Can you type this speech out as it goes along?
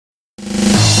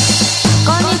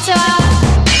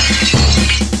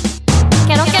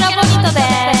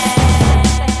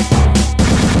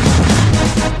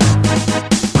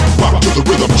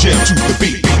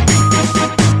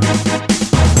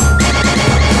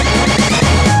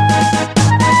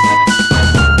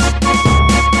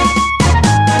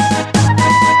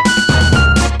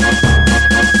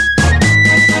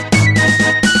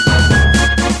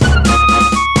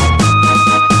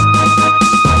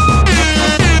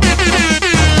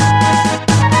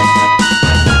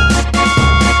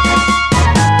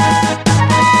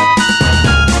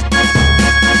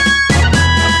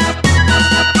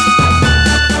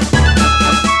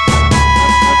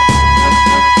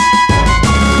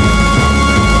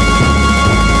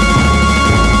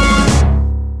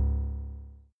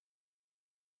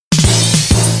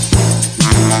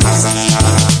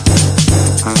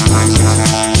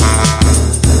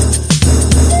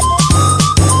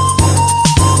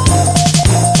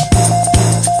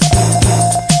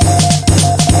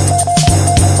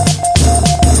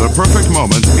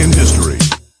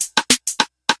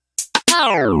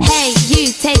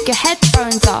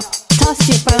phones off. Toss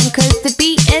your phone cause the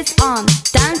beat is on.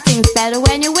 Dancing's better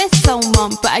when you're with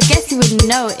someone, but I guess you wouldn't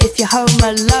know if you're home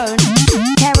alone.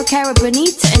 Kero Kero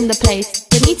Bonito in the place.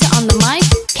 Bonito on the mic,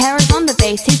 Kero's on the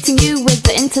bass, hitting you with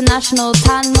the international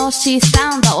Tanoshi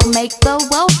sound that will make the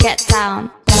world get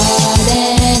down.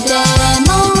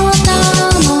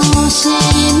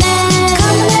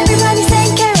 Come on everybody say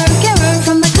Kero Kero,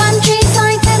 from the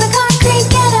countryside to the concrete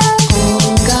ghetto.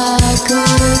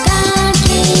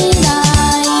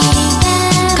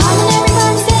 Come on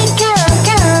everybody say Kero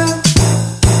Kero.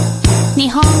 日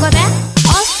本語で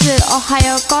おっす、おは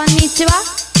よう、こんにちは。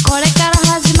これから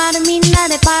始まるみんな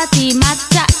でパーティー、抹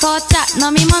茶、紅茶、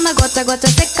飲み物ごちゃごちゃ、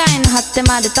世界の果て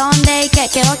まで飛んでいけ。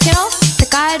ケロケロって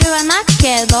カエルは鳴く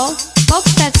けど、僕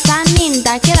たち3人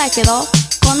だけだけど、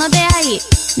この出会い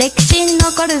歴史に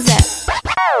残るぜ。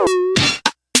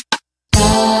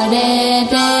誰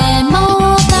でも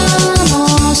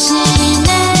楽しめ。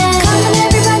Come on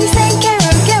everybody say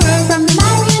Kero Kero, from the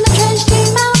Mariana Trench to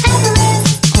Mount Everest.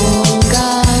 音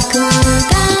楽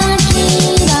が嫌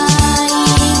い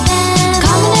で。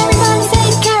Come on everybody say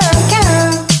Kero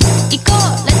Kero. 行こ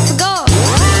う Let's go.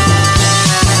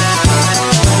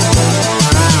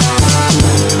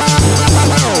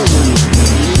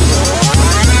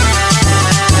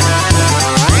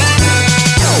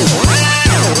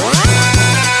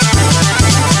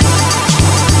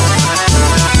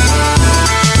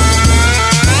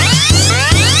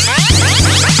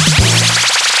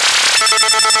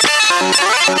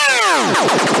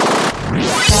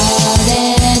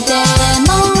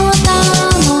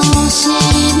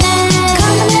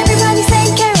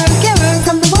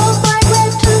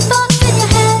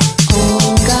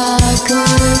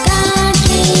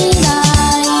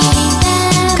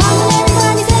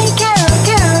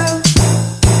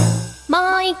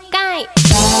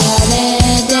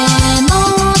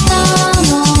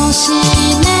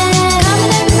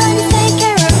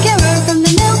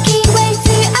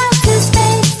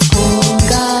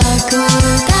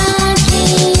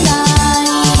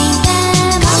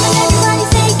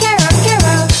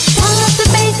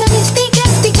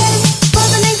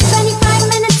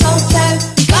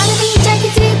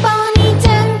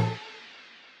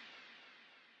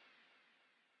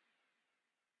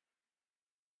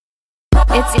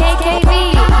 It's KKB,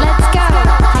 let's go.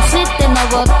 走って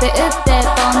登って打って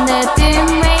飛んでトゥー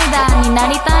ンレイダーにな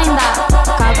りたいんだ。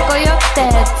かっこよくて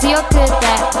強くて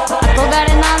憧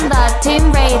れなんだトゥー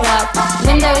ンレイダー。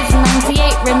 Windows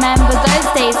 98 remember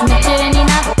those days. 夢中に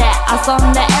なって遊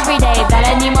んで everyday.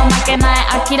 誰にも負けない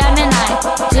諦めない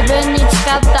自分に誓っ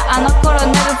たあの頃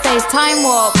Never face time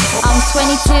warp. I'm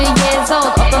 22 years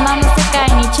old. 大人の世界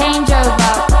に change over.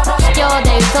 卑怯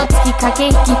で嘘つき駆け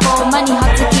引きフォーマに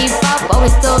初キープアップ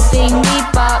Always still being me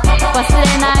up. 忘れ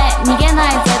ない逃げな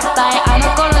い絶対あの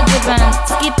頃自分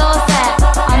突き通せ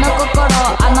あの心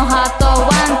あのハート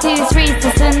One, two, three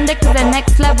進んでくぜ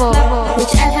next level.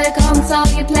 Whichever console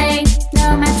you play,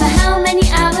 no matter how many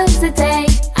hours a day,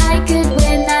 I could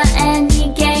win at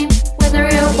any game, whether a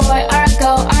real boy or a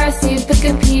girl or a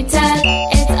supercomputer.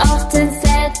 It's often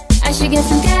said I should get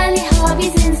some girly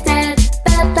hobbies instead,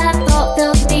 but that thought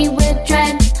fills me with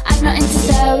dread. I'm not into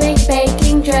sewing,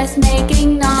 baking,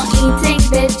 dressmaking, not eating,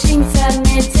 bitching,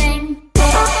 submitting.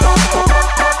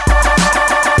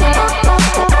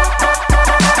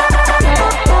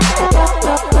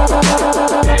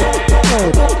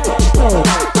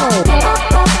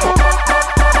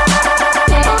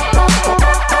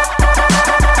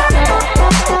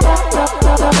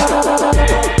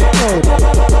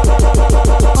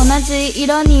同じ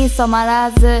色に染ま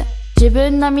らず自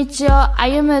分の道を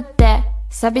歩むって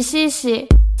寂しいし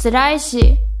辛い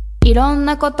しいろん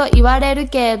なこと言われる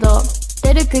けど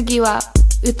出る釘は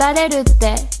打たれるっ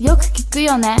てよく聞く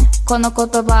よねこの言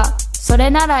葉それ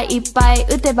ならいっぱい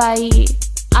打てばいい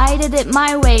I did it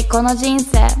my way この人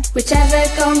生 Whichever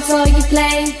console you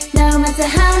play, no matter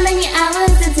how many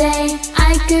hours a day,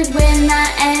 I could win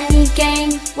at any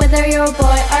game, whether you're a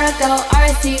boy or a girl or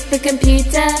a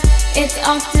supercomputer. It's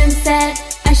often said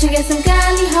I should get some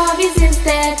girly hobbies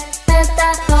instead, but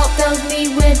that thought fills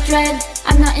me with dread.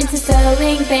 I'm not into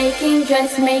sewing, baking,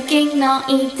 dressmaking, not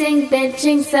eating,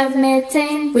 bitching,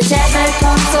 submitting. Whichever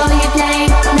console you play,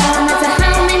 no matter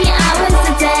how many hours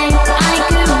a day, I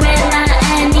could win at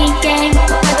any game,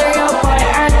 whether you're a boy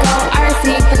or a girl or a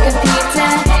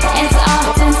supercomputer. It's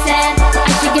often said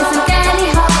I should get some girly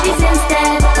hobbies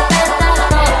instead, but that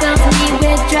thought fills me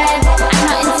with dread. I'm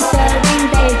not into sewing,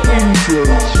 baking.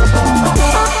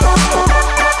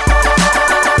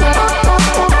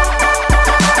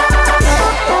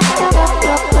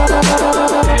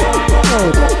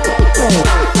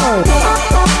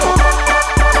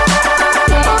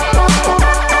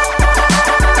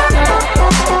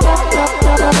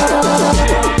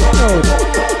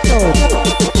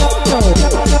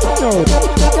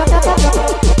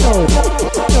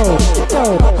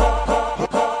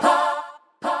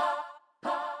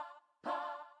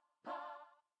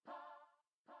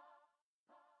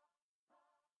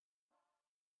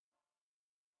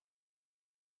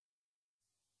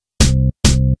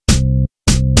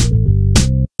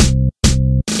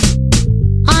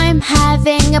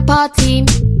 having a party.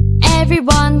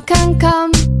 Everyone can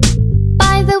come.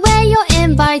 By the way, you're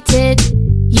invited.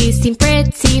 You seem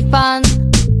pretty fun.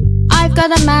 I've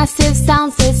got a massive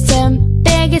sound system,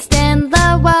 biggest in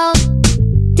the world.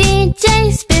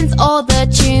 DJ spins all the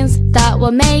tunes that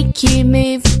will make you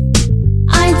move.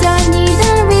 I don't need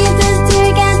a reason to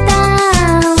get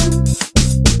down,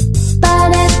 but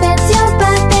if it's your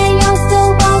birthday, you're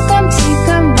still welcome to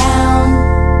come round.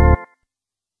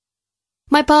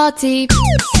 My party's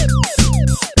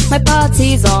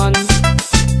on.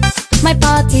 My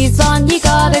party's on, you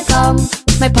gotta come.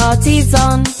 My party's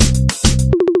on.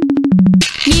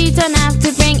 You don't have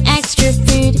to bring extra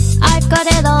food, I've got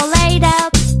it all laid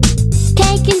out.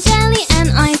 Cake and jelly and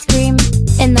ice cream,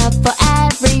 enough for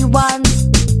everyone.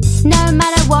 No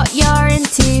matter what you're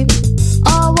into,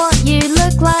 or what you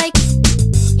look like,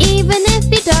 even if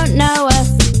you don't know us,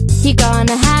 you're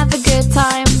gonna have a good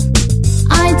time.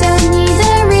 I don't need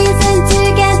a reason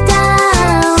to get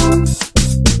down,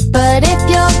 but if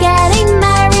you're getting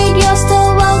married, you're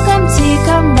still welcome to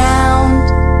come round.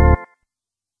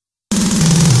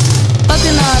 僕の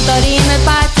ドリーム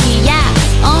パーティーや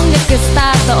音楽スタ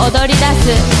ート踊り出す。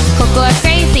ここは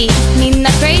crazy みんな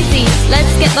crazy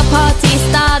Let's get the party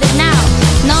started now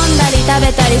飲んだり食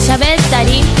べたり喋った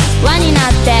り輪にな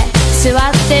って座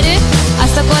ってるあ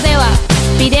そこでは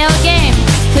ビデオゲーム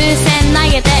風船投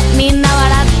げてみんな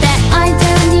笑って I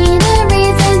don't need a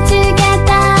reason to get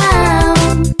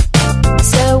down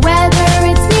So whether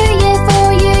it's New Year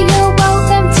for you you're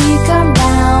welcome to come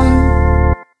round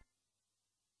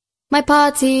My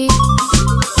party's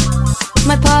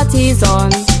on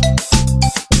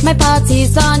My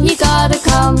party's on, you gotta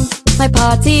come My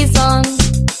party's on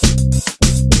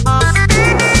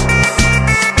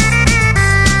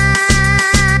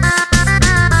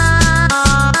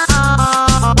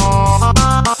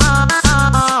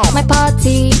My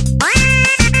party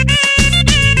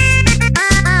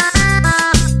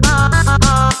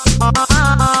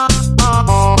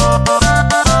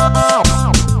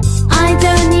I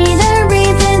don't need a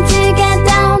reason to get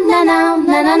down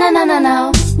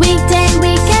No Weekday,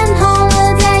 weekend,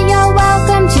 holiday You're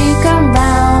welcome to come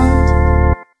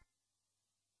round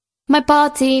My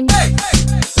party's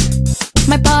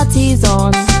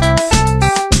on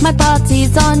My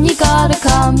party's on, you gotta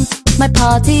come My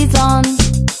party's on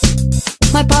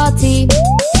My party's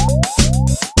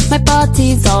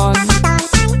on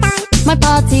My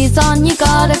party's on, you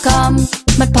gotta come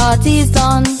My party's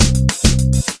on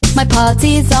My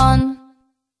party's on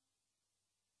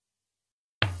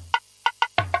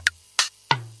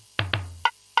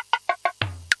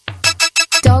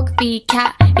Dog v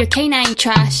cat, you're canine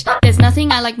trash There's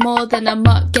nothing I like more than a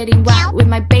mutt getting whacked with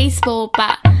my baseball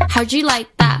bat How'd you like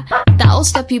that? That'll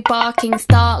stop you barking,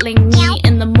 startling me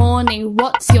in the morning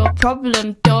What's your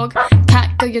problem, dog?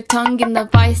 Cat, got your tongue in the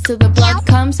vice till the blood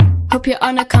comes Hope your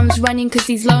owner comes running cause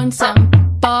he's lonesome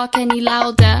Bark any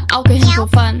louder, I'll get him for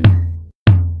fun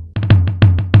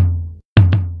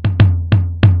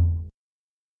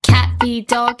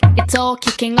Dog, it's all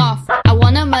kicking off I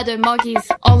wanna murder moggies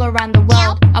all around the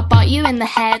world I'll bite you in the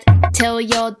head till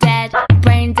you're dead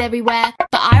Brains everywhere,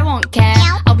 but I won't care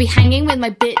I'll be hanging with my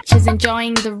bitches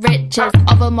Enjoying the riches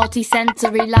of a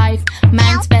multi-sensory life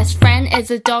Man's best friend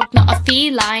is a dog, not a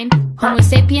feline Homo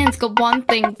sapiens got one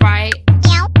thing right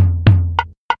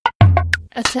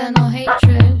Eternal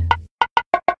hatred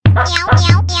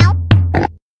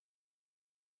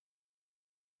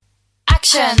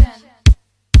Action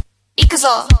行くぞ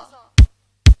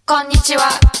こんにちは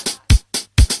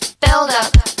Build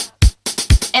up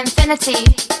Infinity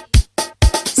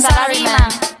サラリーマン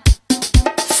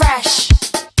Fresh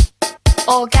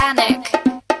Organic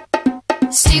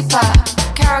Super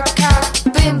Kero Kero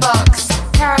Boombox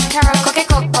Kero Kero コケ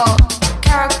コッコ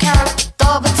Kero Kero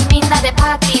動物みんなで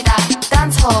パーティーだ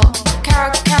Dance hall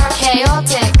Kero Kero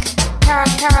Chaotic Kero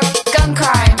Kero Gun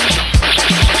crime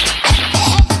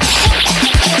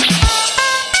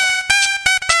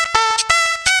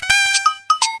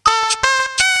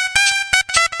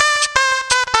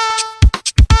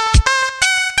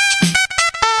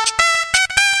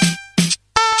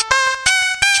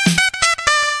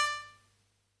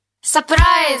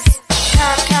Surprise!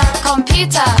 Kero Kero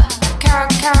Computer Kero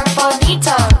Kero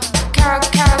Bonito Kero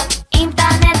Kero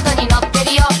Internet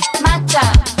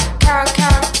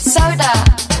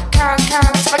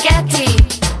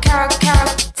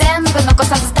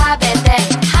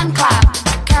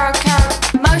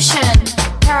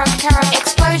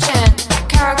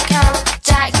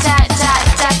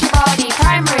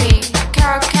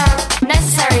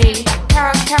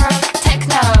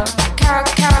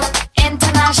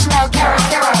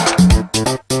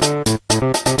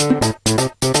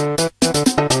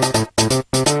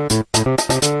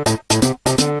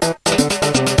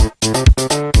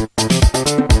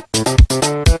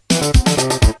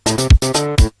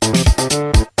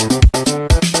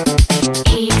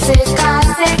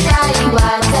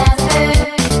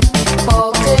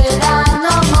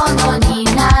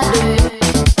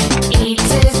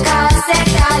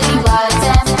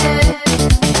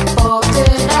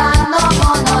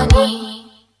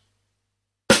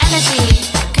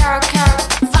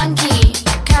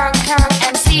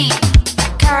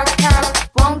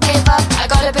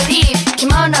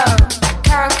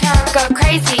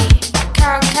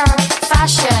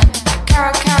fashion,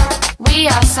 Kero Kero, we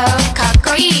are so かっ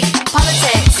こいい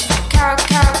Politics, Kero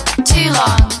Kero, too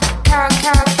long, Kero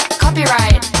Kero,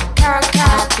 copyright, Kero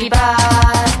Kero, happy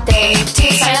birthday to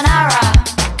sayonara,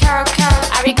 Kero Kero,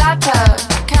 arigato,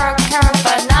 Kero Kero,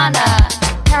 banana,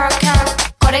 Kero Kero,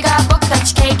 これが僕た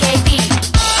ち KKB。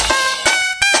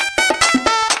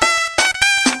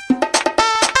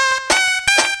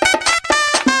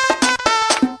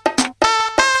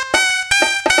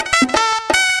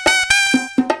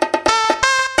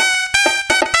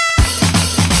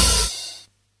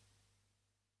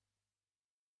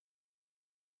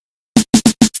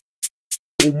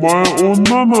お前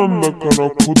女なんだから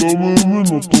子供産む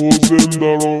の当然だ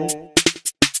ろ。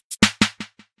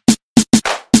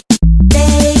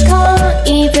They can't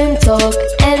even talk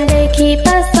and they keep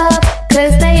us up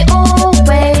cause they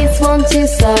always want to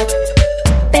suck.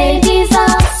 Babies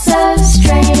are so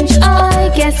strange,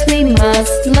 I guess we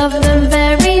must love them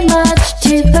very much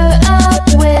to put up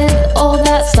with all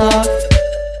that stuff.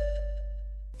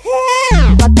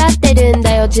 わかってるん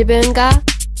だよ自分が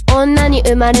女に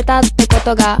生まれたってこ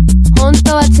とが。本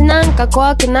当は血なんか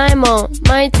怖くないもん。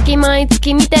毎月毎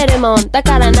月見てるもん。だ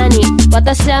から何？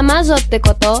私は魔女って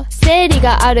こと？生理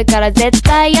があるから絶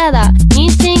対やだ。妊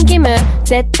娠義務？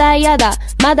絶対やだ。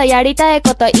まだやりたい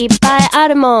こといっぱいあ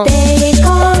るもん。They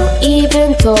can't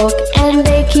even talk and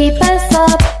they keep us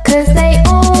up cause they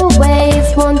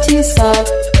always want to suck.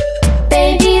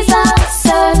 Babies are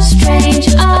so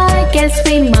strange, I guess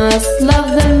we must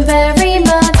love them very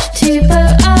much to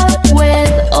put up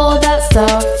with all that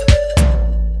stuff.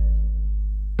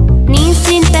 妊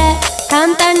娠って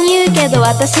簡単に言うけど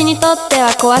私にとって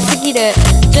は怖すぎる。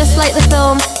 Just like the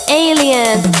film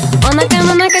Alien。 お腹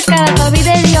の中から飛び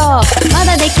出るよ。ま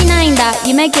だできないんだ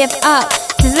夢 give up。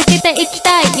 続けていき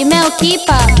たい夢をキー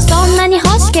パー。そんなに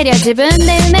欲しけりゃ自分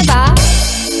で産めば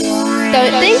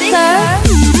Don't think so。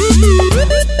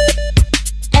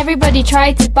 Everybody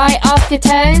try to bite off your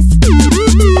toes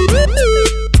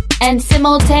and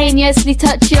simultaneously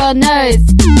touch your nose.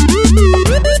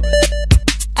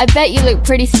 I bet you look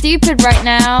pretty stupid right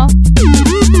now.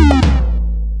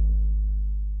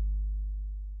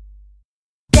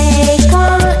 They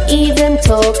can't even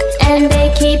talk and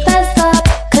they keep us up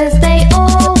cause they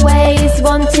always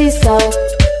want to suck.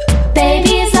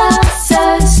 Babies are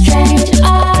so strange,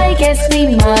 I guess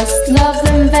we must love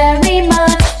them very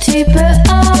much to put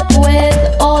up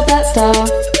with all that stuff.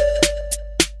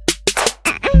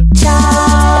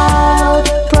 Child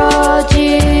producing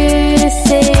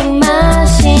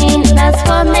machine, that's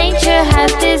what nature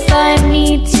has designed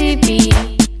me to be.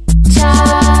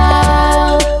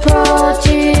 Child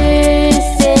producing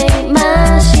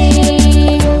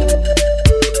machine,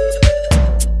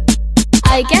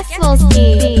 I guess we'll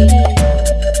see.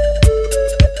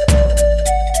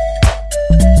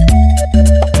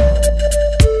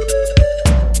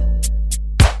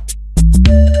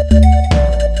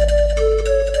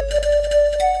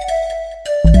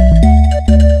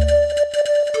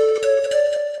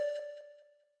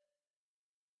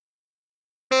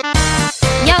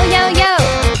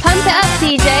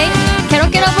 Kero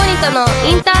Kero Bonito の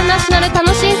インターナショナル楽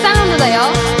しいサウンドだよ。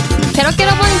Kero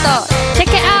Kero Bonito check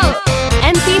it out。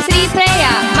 MP3 プレイヤ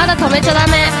ーまだ止めちゃダ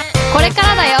メ。これか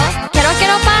らだよ。ケロケ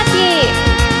ロパーティー。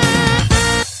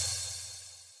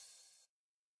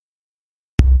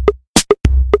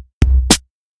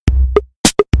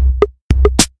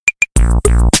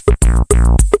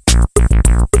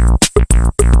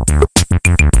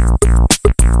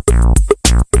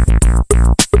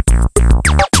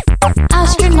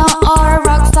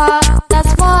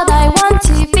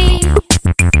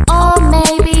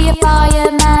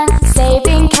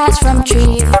From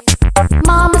trees.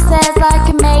 Mama says I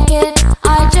can make it,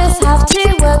 I just have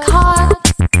to work hard.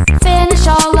 Finish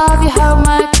all of your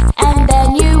homework and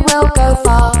then you will go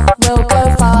far, will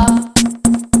go far.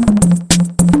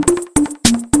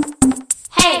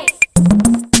 Hey!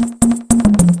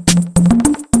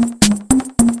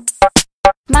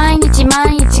 毎日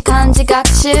毎日漢字学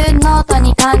習ノート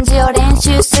に漢字を練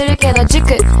習するけど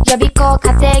塾予備校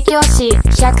家庭教師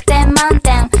100点満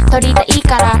点取りたい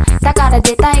からだから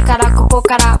出たいからここ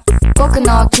から僕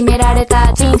の決められ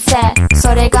た人生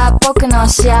それが僕の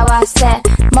幸せ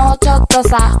もうちょっと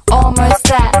さ almost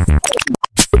there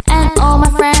and all my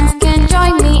friends can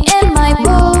join me in my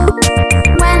pool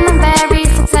when I'm very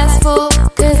successful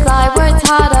cause I worked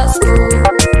hard at school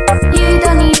you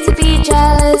don't need to be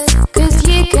jealous cause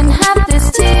you can have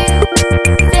this too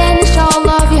finish all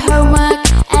of your homework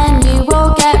and you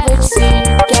will get rich soon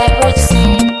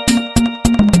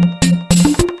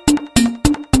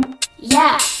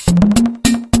yeah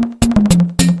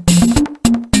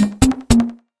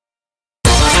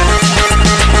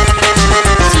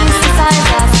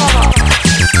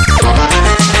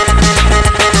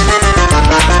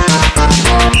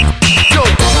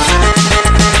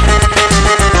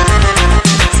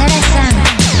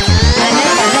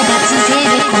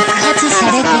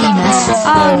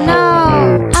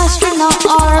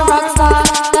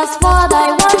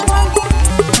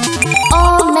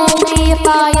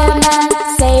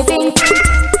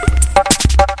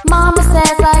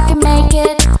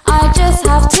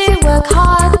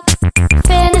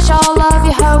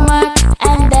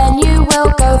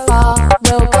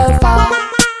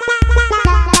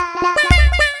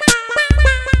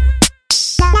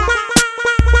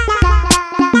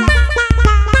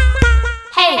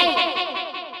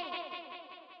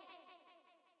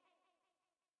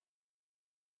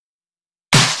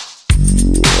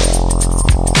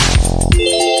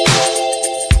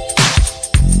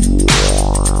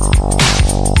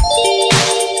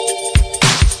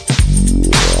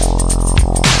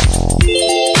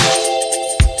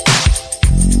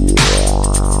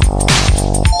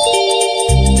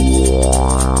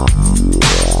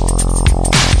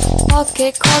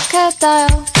a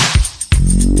crocodile.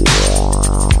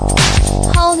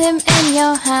 Hold him in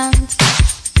your hands.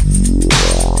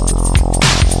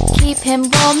 Keep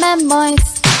him warm and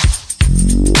moist.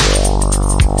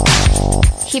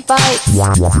 He bites. 僕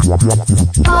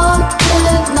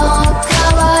の可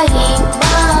愛いワ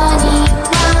ニ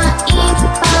はいっ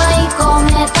ぱい米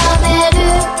食べる。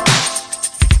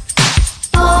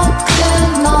僕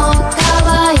の可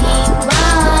愛いワ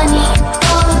ニと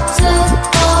ずっ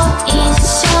と一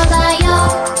緒だよ。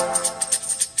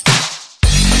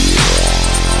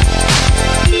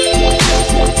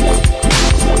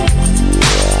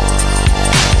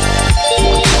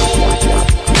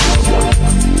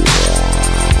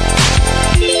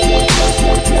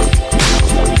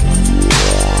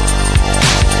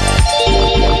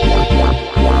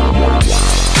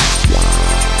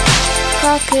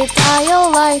Crocodile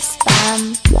lifespan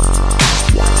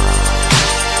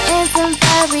isn't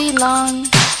very long.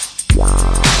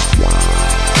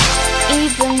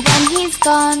 Even when he's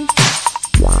gone,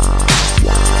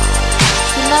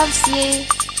 he loves you.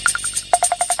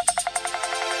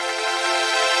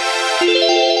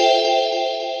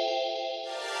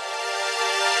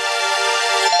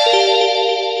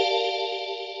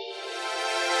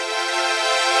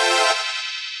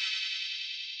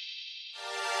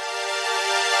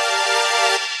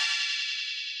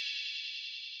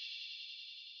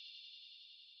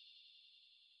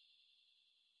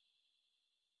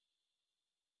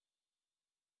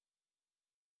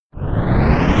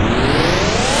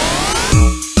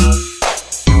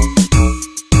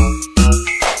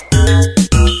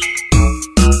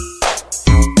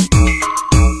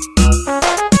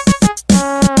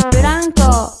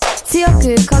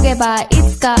い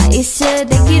つか一周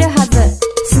できるはず。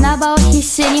砂場を必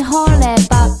死に掘れ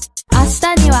ば明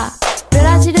日にはブ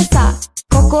ラジルさ。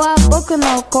ここは僕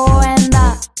の公園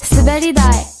だ。滑り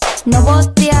台登っ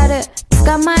てやる。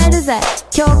捕まえるぜ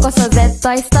今日こそ絶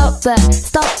対ストップ。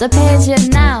Stop the page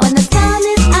now. When the sun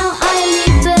is out I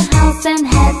leave the house and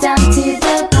head down to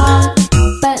the park,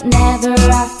 but never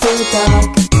after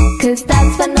dark, cause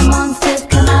that's when the monsters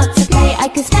come out to play. I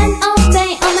could spend all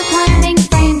day on the climbing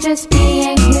frame just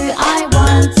being who I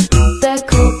want. The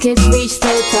cool kids reach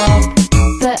the top,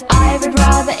 but I would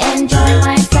rather enjoy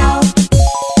myself.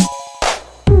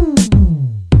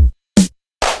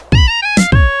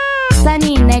草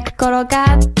に寝っ転が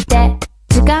って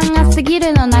時間が過ぎ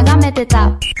るの眺めて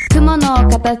た。雲の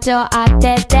形を当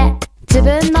てて自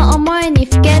分の思いに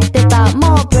ふけてた。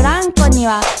もうブランコに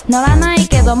は乗らない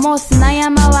けど、もう砂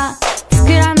山は作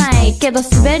らないけど、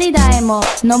滑り台も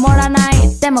登らな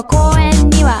い。でも公園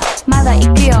にはまだ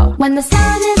行くよ。 When the sun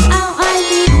is out I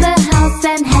leave the house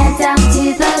and head down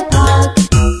to the park,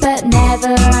 but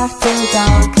never after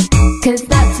dark, cause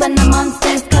that's when the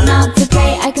monsters come out to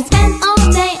play. I can spend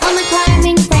all day on the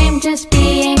climbing frame just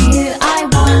being who I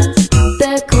want.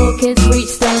 The cool kids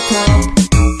reach the top,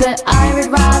 but I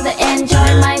would rather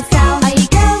enjoy myself. Are you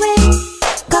going?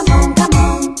 Come on, come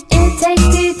on. It takes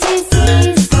two to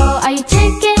see. So are you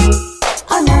chicken?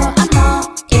 Oh no, I'm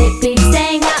not. It'd be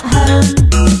staying at home.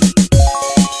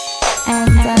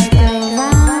 And I go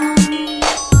round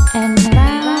and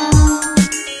round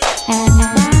and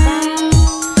round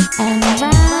and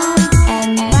round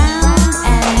and round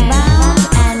and round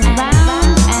and round and round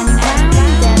and round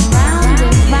and round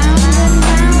and round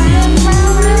and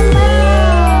round and round.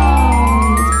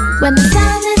 When the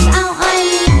sun is out I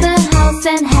leave the house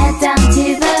and head down to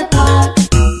the park,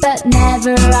 but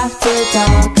never after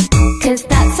dark, cause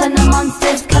that's when the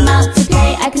monsters come out to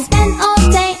play. I can spend all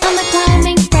day on the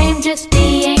climbing frame just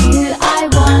being who I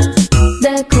want.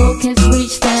 The cool kids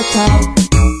reach the top,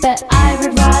 but I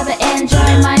would rather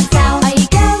enjoy myself. Are you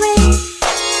going?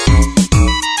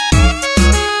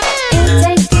 It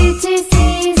takes two to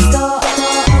see. So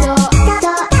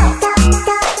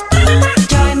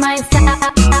enjoy myself.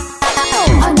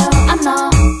 Oh no, I'm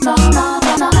not. No, no,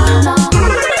 no, no, no, no.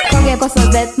 影こそ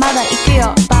絶まだ行く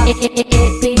よ。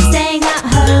It'd be staying at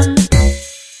home.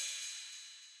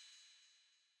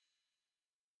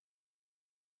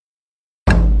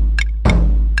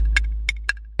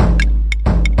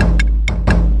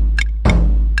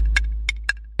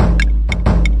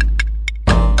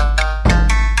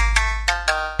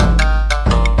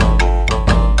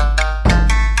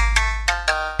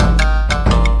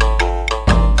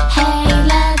 Hey,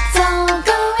 let's all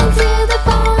go into the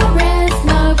forest.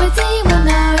 Nobody will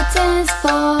notice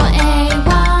for a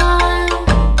while.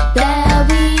 There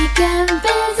we can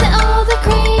visit all the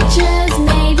creatures.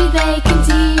 Maybe they can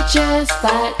teach us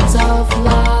facts of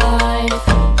life.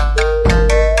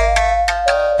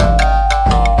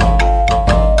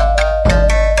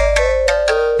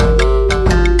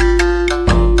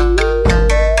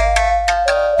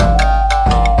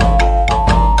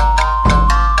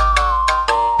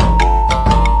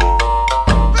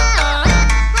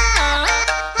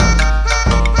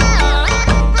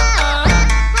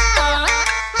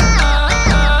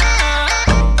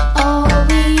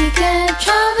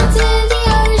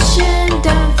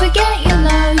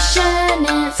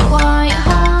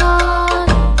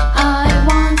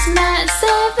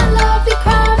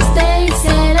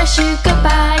 should go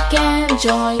back and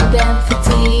join them for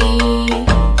tea.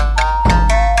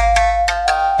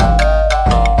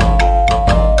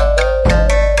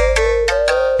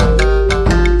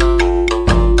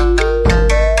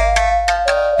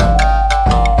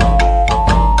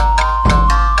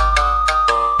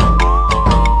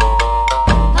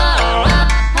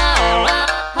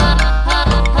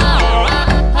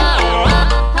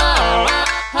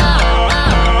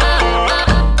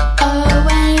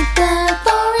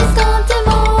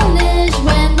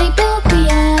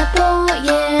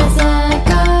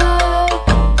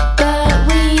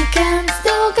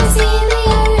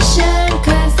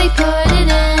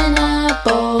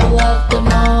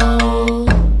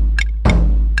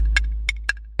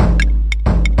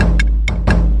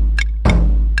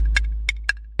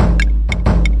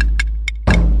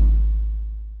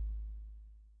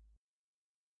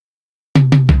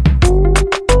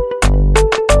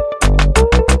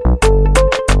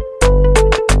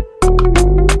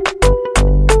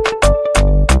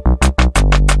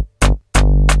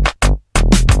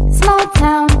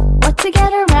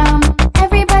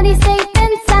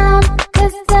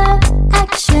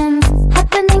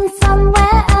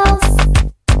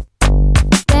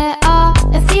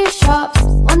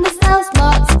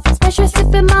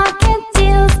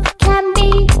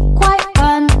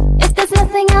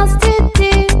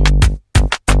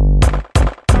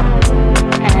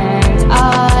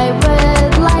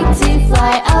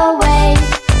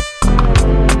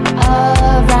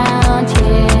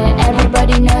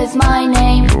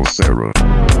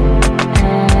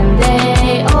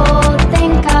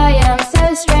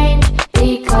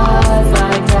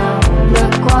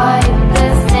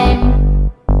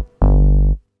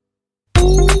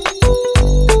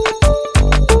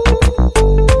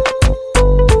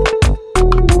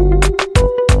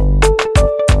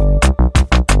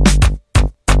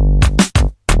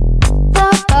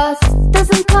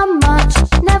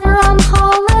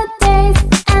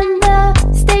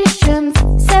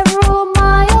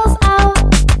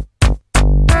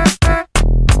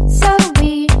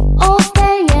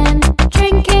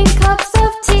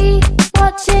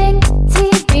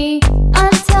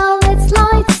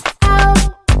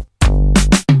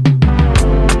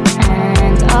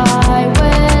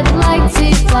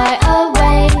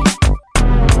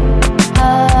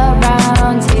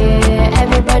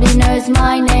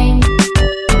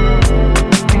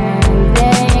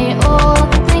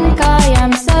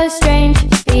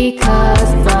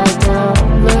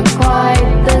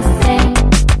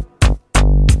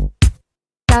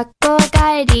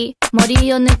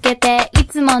森を抜けてい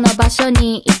つもの場所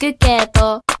に行くけ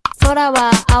ど、空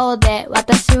は青で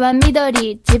私は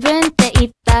緑、自分って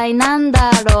一体なん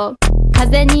だろう。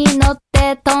風に乗っ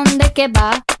て飛んでけ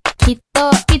ばきっ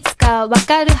といつかわ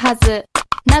かるはず。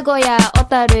名古屋、小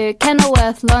樽、ケノウォ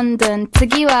ース、ロンドン、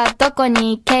次はどこ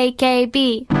に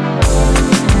KKB。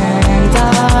 And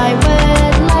I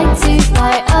would like to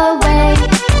fly away.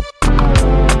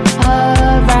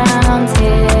 Around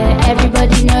here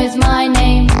everybody knows my name.